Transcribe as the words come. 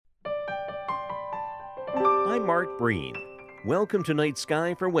I'm Mark Breen. Welcome to Night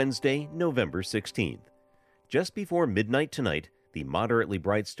Sky for Wednesday, November 16th. Just before midnight tonight, the moderately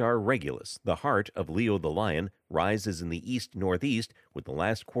bright star Regulus, the heart of Leo the Lion, rises in the east-northeast, with the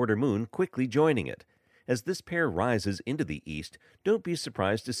last quarter moon quickly joining it. As this pair rises into the east, don't be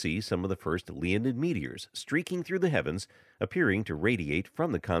surprised to see some of the first Leonid meteors streaking through the heavens, appearing to radiate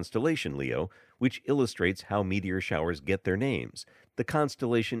from the constellation Leo, which illustrates how meteor showers get their names, the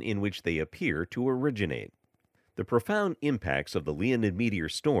constellation in which they appear to originate. The profound impacts of the Leonid meteor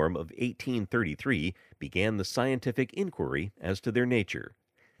storm of 1833 began the scientific inquiry as to their nature.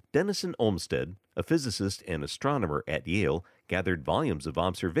 Denison Olmsted, a physicist and astronomer at Yale, gathered volumes of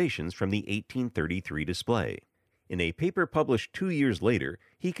observations from the 1833 display. In a paper published 2 years later,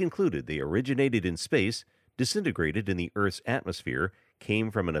 he concluded they originated in space, disintegrated in the Earth's atmosphere,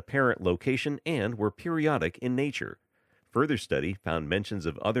 came from an apparent location, and were periodic in nature. Further study found mentions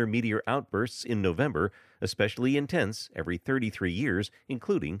of other meteor outbursts in November, especially intense, every 33 years,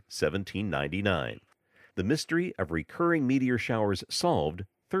 including 1799. The mystery of recurring meteor showers solved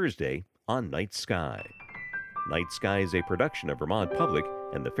Thursday on Night Sky. Night Sky is a production of Vermont Public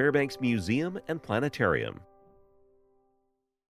and the Fairbanks Museum and Planetarium.